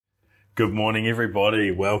Good morning,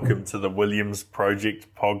 everybody. Welcome to the Williams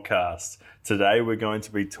Project podcast. Today, we're going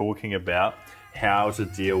to be talking about how to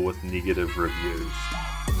deal with negative reviews.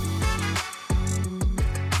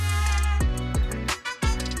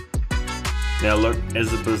 Now, look,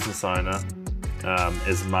 as a business owner,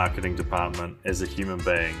 as a marketing department, as a human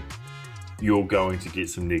being, you're going to get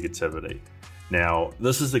some negativity. Now,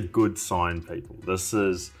 this is a good sign, people. This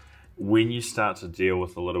is when you start to deal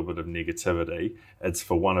with a little bit of negativity, it's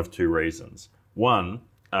for one of two reasons. One,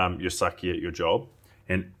 you're sucky at your job.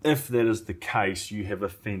 And if that is the case, you have a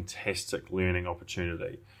fantastic learning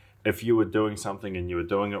opportunity. If you were doing something and you were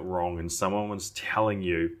doing it wrong and someone was telling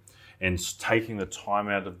you and taking the time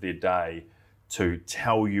out of their day to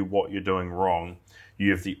tell you what you're doing wrong, you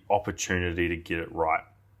have the opportunity to get it right.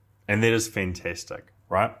 And that is fantastic,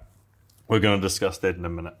 right? We're going to discuss that in a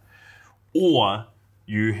minute. Or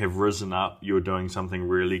you have risen up, you're doing something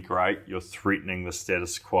really great, you're threatening the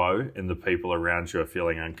status quo, and the people around you are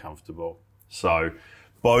feeling uncomfortable. So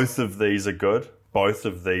both of these are good. Both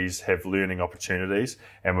of these have learning opportunities,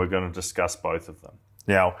 and we're going to discuss both of them.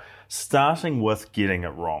 Now, starting with getting it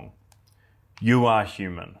wrong. You are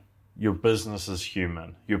human. Your business is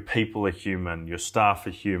human. Your people are human. Your staff are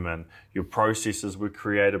human. Your processes were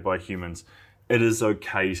created by humans. It is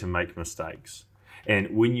okay to make mistakes.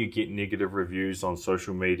 And when you get negative reviews on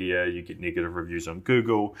social media, you get negative reviews on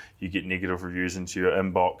Google, you get negative reviews into your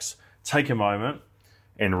inbox, take a moment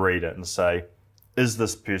and read it and say, is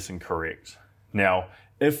this person correct? Now,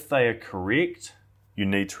 if they are correct, you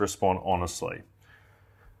need to respond honestly.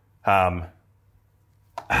 Hey,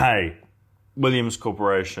 Williams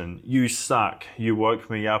Corporation, you suck. You woke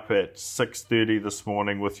me up at 6:30 this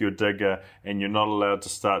morning with your digger and you're not allowed to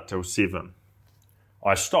start till 7.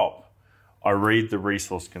 I stop. I read the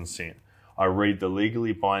resource consent. I read the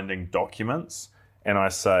legally binding documents and I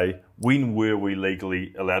say, when were we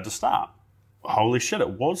legally allowed to start? Holy shit, it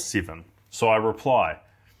was 7. So I reply,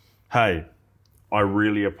 hey, I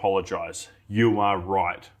really apologize. You are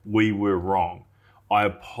right. We were wrong. I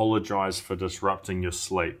apologize for disrupting your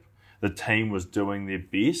sleep. The team was doing their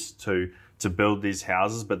best to build these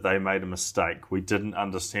houses, but they made a mistake. We didn't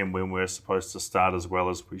understand when we were supposed to start as well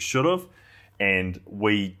as we should have. And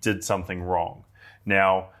we did something wrong.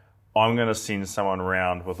 Now, I'm going to send someone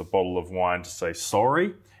around with a bottle of wine to say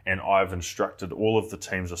sorry, and I've instructed all of the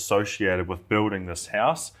teams associated with building this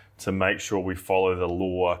house to make sure we follow the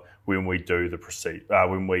law when we do the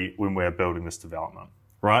when we're building this development.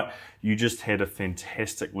 Right? You just had a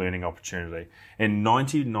fantastic learning opportunity. And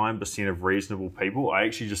 99% of reasonable people, I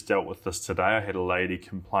actually just dealt with this today. I had a lady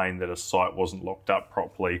complain that a site wasn't locked up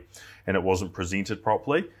properly and it wasn't presented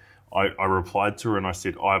properly. I replied to her and I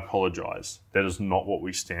said, I apologize. That is not what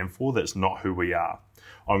we stand for. That's not who we are.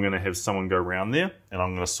 I'm going to have someone go around there and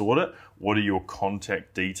I'm going to sort it. What are your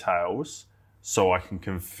contact details so I can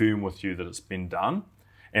confirm with you that it's been done?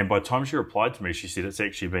 And by the time she replied to me, she said, it's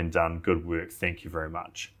actually been done. Good work. Thank you very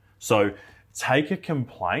much. So take a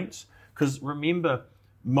complaint, because remember,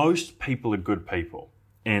 most people are good people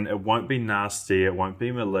and it won't be nasty. It won't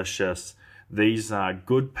be malicious. These are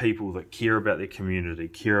good people that care about their community,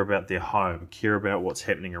 care about their home, care about what's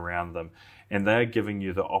happening around them. And they're giving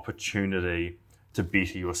you the opportunity to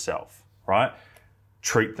better yourself, right?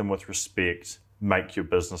 Treat them with respect, make your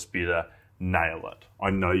business better, nail it. I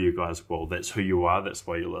know you guys will. That's who you are. That's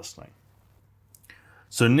why you're listening.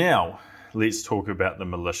 So now let's talk about the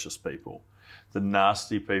malicious people, the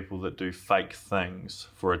nasty people that do fake things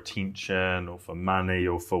for attention or for money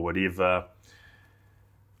or for whatever.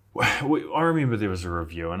 I remember there was a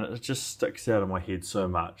review and it just sticks out of my head so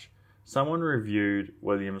much. Someone reviewed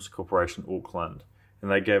Williams Corporation Auckland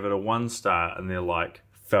and they gave it a 1 star and they're like,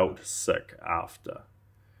 felt sick after.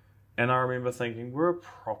 And I remember thinking, we're a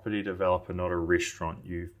property developer, not a restaurant,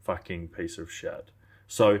 you fucking piece of shit.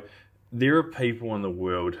 So there are people in the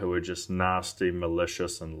world who are just nasty,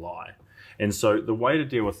 malicious, and lie. And so the way to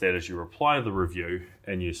deal with that is you reply to the review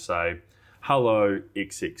and you say, hello,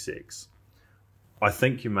 XXX. I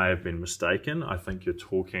think you may have been mistaken. I think you're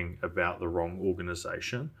talking about the wrong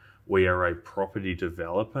organization. We are a property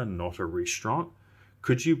developer, not a restaurant.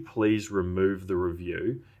 Could you please remove the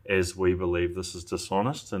review, as we believe this is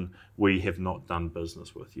dishonest and we have not done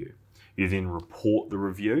business with you? You then report the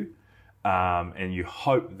review and you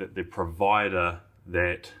hope that the provider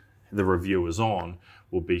that the review is on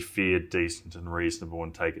will be fair, decent and reasonable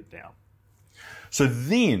and take it down. So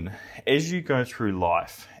then, as you go through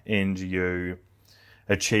life and you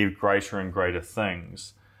achieve greater and greater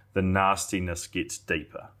things, the nastiness gets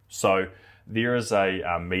deeper. So there is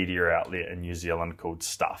a media outlet in New Zealand called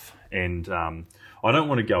Stuff, and I don't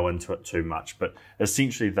want to go into it too much, but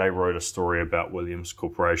essentially they wrote a story about Williams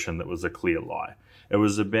Corporation that was a clear lie. It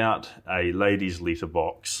was about a ladies'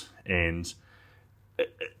 letterbox, and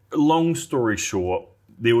long story short,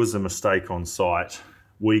 there was a mistake on site.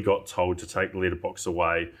 We got told to take the letterbox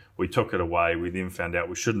away. We took it away. We then found out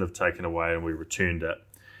we shouldn't have taken it away, and we returned it.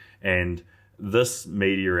 And this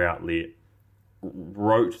media outlet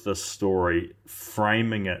wrote this story,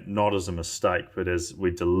 framing it not as a mistake, but as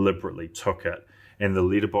we deliberately took it. And the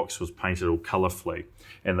letterbox was painted all colourfully.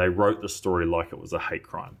 And they wrote the story like it was a hate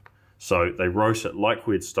crime. So they wrote it like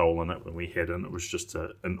we'd stolen it when we hadn't. It was just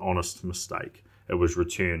an honest mistake. It was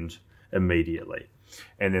returned immediately.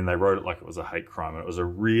 And then they wrote it like it was a hate crime. And it was a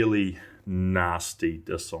really nasty,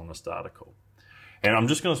 dishonest article. And I'm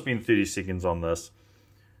just going to spend 30 seconds on this.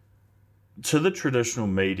 To the traditional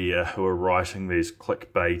media who are writing these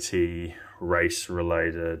clickbaity,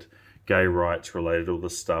 race-related, gay rights-related, all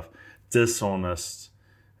this stuff, dishonest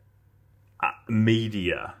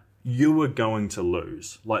media, you are going to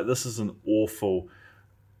lose. Like, this is an awful,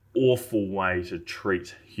 awful way to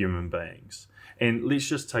treat human beings. And let's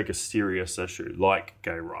just take a serious issue like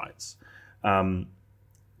gay rights.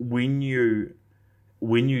 When you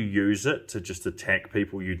use it to just attack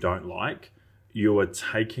people you don't like, you are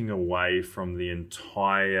taking away from the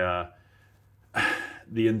entire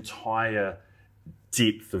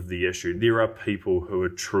depth of the issue. There are people who are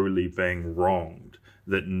truly being wronged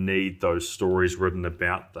that need those stories written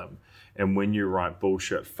about them. And when you write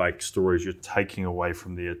bullshit, fake stories, you're taking away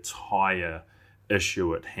from the entire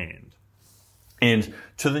issue at hand. And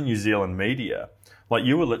to the New Zealand media, like,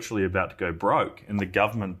 you were literally about to go broke, and the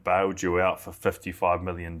government bailed you out for $55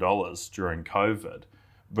 million during COVID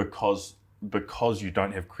because you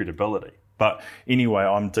don't have credibility. But anyway,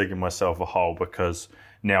 I'm digging myself a hole because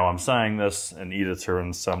now I'm saying this, an editor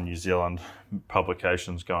in some New Zealand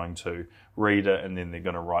publication's going to read it, and then they're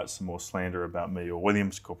going to write some more slander about me or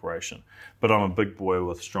Williams Corporation. But I'm a big boy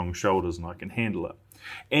with strong shoulders and I can handle it.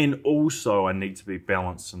 And also I need to be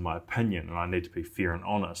balanced in my opinion, and I need to be fair and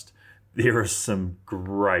honest. There are some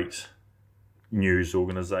great news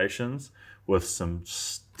organizations with some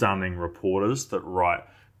stunning reporters that write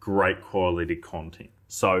great quality content.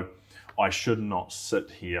 So I should not sit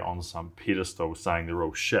here on some pedestal saying they're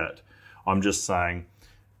all shit. I'm just saying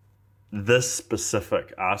this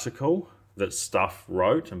specific article that Stuff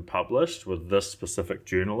wrote and published with this specific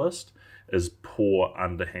journalist is poor,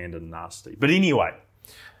 underhand, and nasty. But anyway,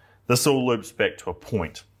 this all loops back to a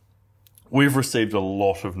point. We've received a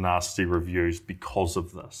lot of nasty reviews because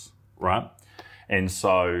of this, right? And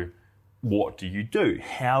so what do you do?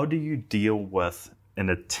 How do you deal with an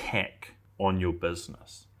attack on your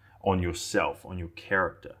business, on yourself, on your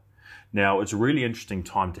character? Now, it's a really interesting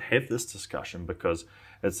time to have this discussion because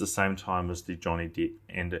it's the same time as the Johnny Depp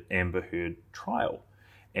and Amber Heard trial.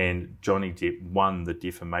 And Johnny Depp won the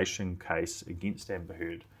defamation case against Amber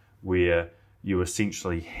Heard, where you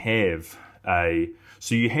essentially have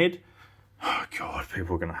oh God,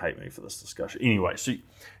 people are going to hate me for this discussion. Anyway, so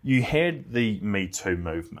you had the Me Too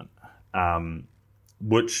movement,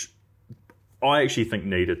 which I actually think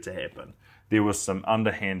needed to happen. There were some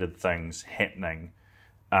underhanded things happening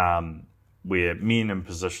where men in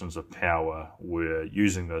positions of power were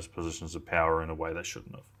using those positions of power in a way they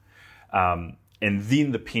shouldn't have. And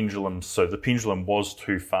then the pendulum was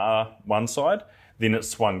too far one side, then it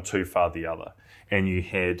swung too far the other. And you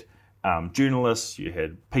had journalists, you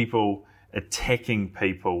had people attacking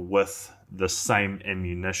people with the same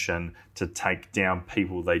ammunition to take down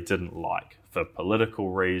people they didn't like for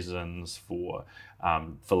political reasons, for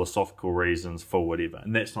philosophical reasons, for whatever.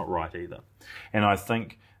 And that's not right either. And I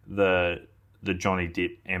think the Johnny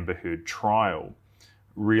Depp Amber Heard trial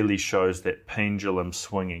really shows that pendulum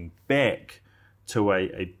swinging back to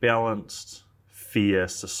a balanced, fair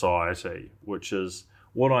society, which is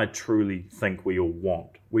what I truly think we all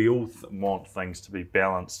want. We all want things to be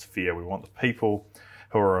balanced, fair. We want the people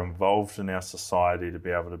who are involved in our society to be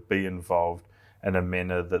able to be involved in a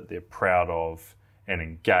manner that they're proud of and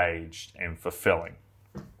engaged and fulfilling.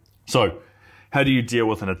 So, how do you deal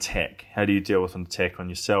with an attack? How do you deal with an attack on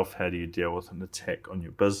yourself? How do you deal with an attack on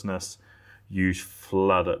your business? You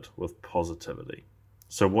flood it with positivity.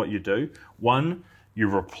 So what you do, one, you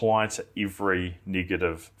reply to every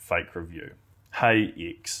negative fake review. Hey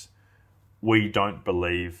X, we don't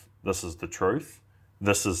believe this is the truth.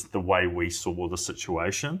 This is the way we saw the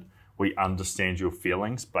situation. We understand your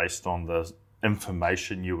feelings based on the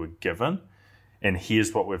information you were given. And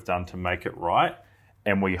here's what we've done to make it right.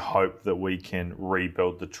 And we hope that we can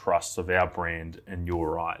rebuild the trust of our brand in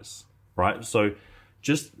your eyes, right? So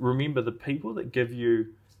just remember the people that give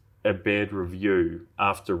you a bad review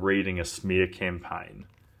after reading a smear campaign,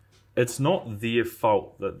 it's not their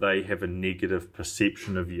fault that they have a negative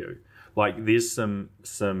perception of you. Like, there's some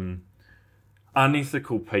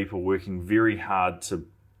unethical people working very hard to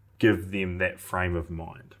give them that frame of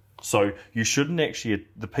mind. So you shouldn't actually,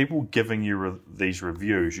 the people giving you these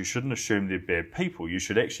reviews, you shouldn't assume they're bad people. You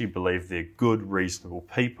should actually believe they're good, reasonable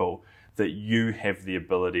people that you have the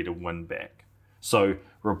ability to win back. So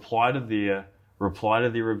reply to their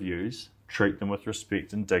reviews, treat them with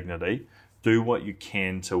respect and dignity, do what you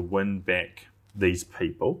can to win back these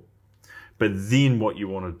people. But then what you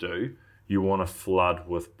want to do, you want to flood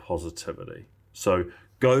with positivity. So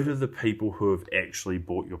go to the people who have actually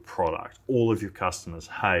bought your product, all of your customers.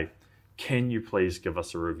 Hey, can you please give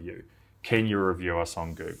us a review? Can you review us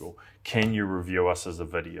on Google? Can you review us as a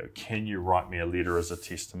video? Can you write me a letter as a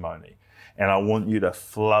testimony? And I want you to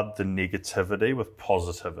flood the negativity with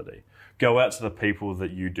positivity. Go out to the people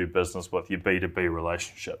that you do business with, your B2B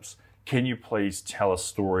relationships. Can you please tell a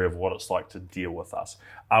story of what it's like to deal with us?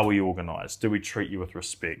 Are we organized? Do we treat you with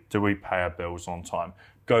respect? Do we pay our bills on time?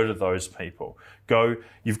 Go to those people.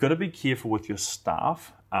 You've got to be careful with your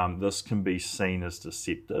staff. This can be seen as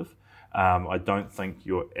deceptive. I don't think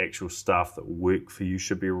your actual staff that work for you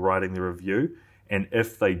should be writing the review. And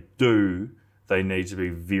if they do, they need to be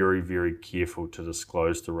very, very careful to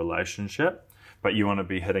disclose the relationship. But you want to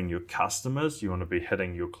be hitting your customers, you want to be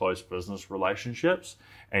hitting your close business relationships,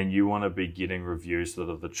 and you want to be getting reviews that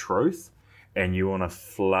are the truth, and you want a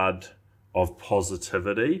flood of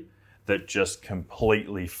positivity that just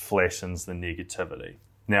completely flattens the negativity.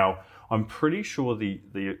 Now, I'm pretty sure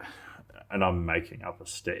and I'm making up a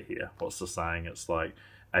stat here. What's the saying? It's like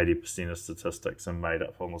 80% of statistics are made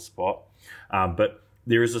up on the spot. But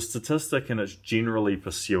there is a statistic, and it's generally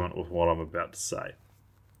pursuant with what I'm about to say.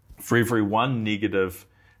 For every one negative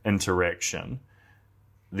interaction,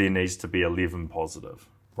 there needs to be 11 positive,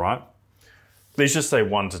 right? Let's just say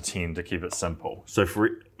 1 to 10 to keep it simple. So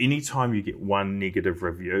for any time you get one negative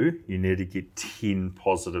review, you need to get 10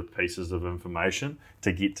 positive pieces of information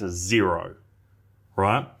to get to 0,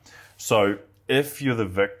 right? So if you're the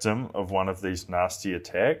victim of one of these nasty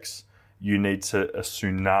attacks, you need a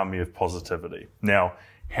tsunami of positivity. Now,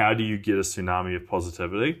 how do you get a tsunami of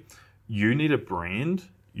positivity? You need a brand.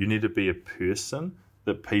 You need to be a person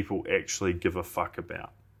that people actually give a fuck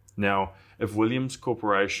about. Now, if Williams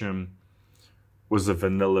Corporation was a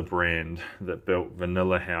vanilla brand that built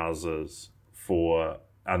vanilla houses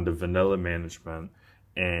under vanilla management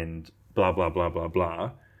and blah, blah, blah, blah,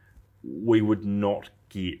 blah, we would not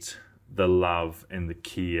get the love and the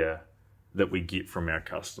care that we get from our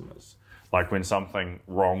customers. Like when something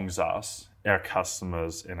wrongs us, our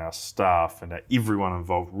customers and our staff and everyone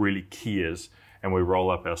involved really cares, and we roll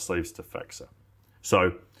up our sleeves to fix it.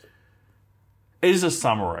 So, as a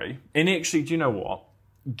summary, and actually, do you know what?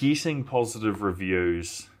 Getting positive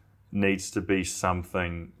reviews needs to be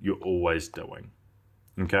something you're always doing,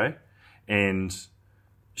 okay? And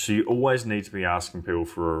so you always need to be asking people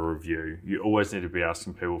for a review. You always need to be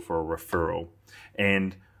asking people for a referral.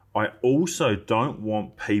 And I also don't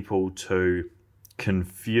want people to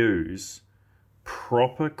confuse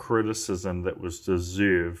proper criticism that was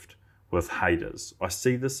deserved with haters. I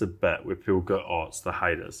see this a bit where people go, oh, it's the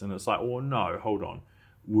haters. And it's like, well, no, hold on.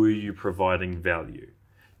 Were you providing value?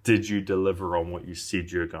 Did you deliver on what you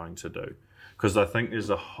said you're going to do? Because I think there's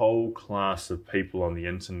a whole class of people on the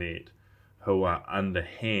internet who are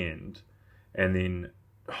underhand, and then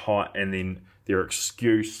their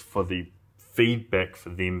excuse for the feedback for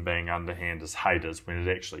them being underhand is haters when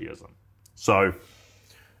it actually isn't. So,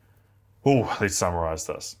 let's summarize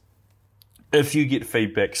this. If you get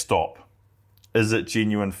feedback, stop. Is it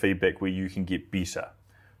genuine feedback where you can get better?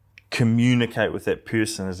 Communicate with that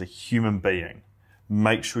person as a human being.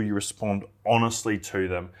 Make sure you respond honestly to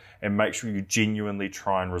them, and make sure you genuinely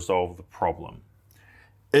try and resolve the problem.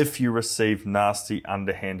 If you receive nasty,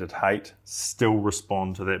 underhanded hate, still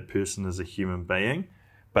respond to that person as a human being,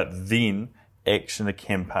 but then action a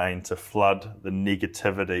campaign to flood the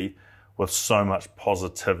negativity with so much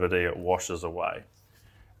positivity it washes away.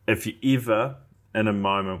 If you're ever in a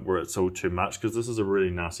moment where it's all too much, because this is a really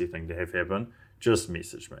nasty thing to have happen, just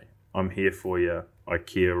message me. I'm here for you. I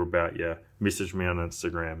care about you. Message me on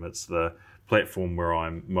Instagram. It's the platform where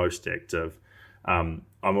I'm most active. I'm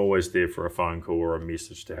always there for a phone call or a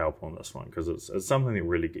message to help on this one, because it's something that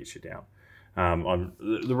really gets you down.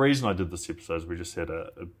 The reason I did this episode is we just had a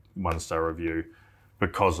 1-star review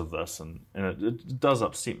because of this, and it does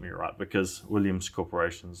upset me, right? Because Williams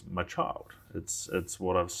Corporation's my child. It's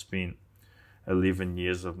what I've spent 11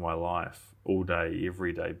 years of my life, all day,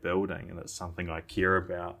 every day building, and it's something I care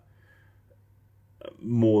about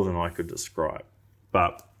more than I could describe.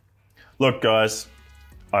 But look, guys,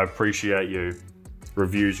 I appreciate you.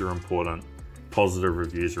 Reviews are important. Positive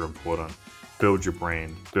reviews are important. Build your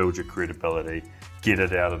brand, build your credibility, get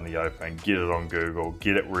it out in the open, get it on Google,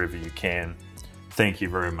 get it wherever you can. Thank you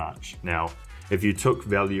very much. Now, if you took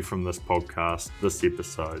value from this podcast, this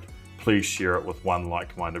episode, please share it with one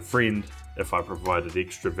like-minded friend. If I provided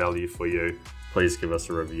extra value for you, please give us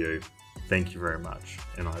a review. Thank you very much,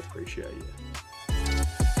 and I appreciate you.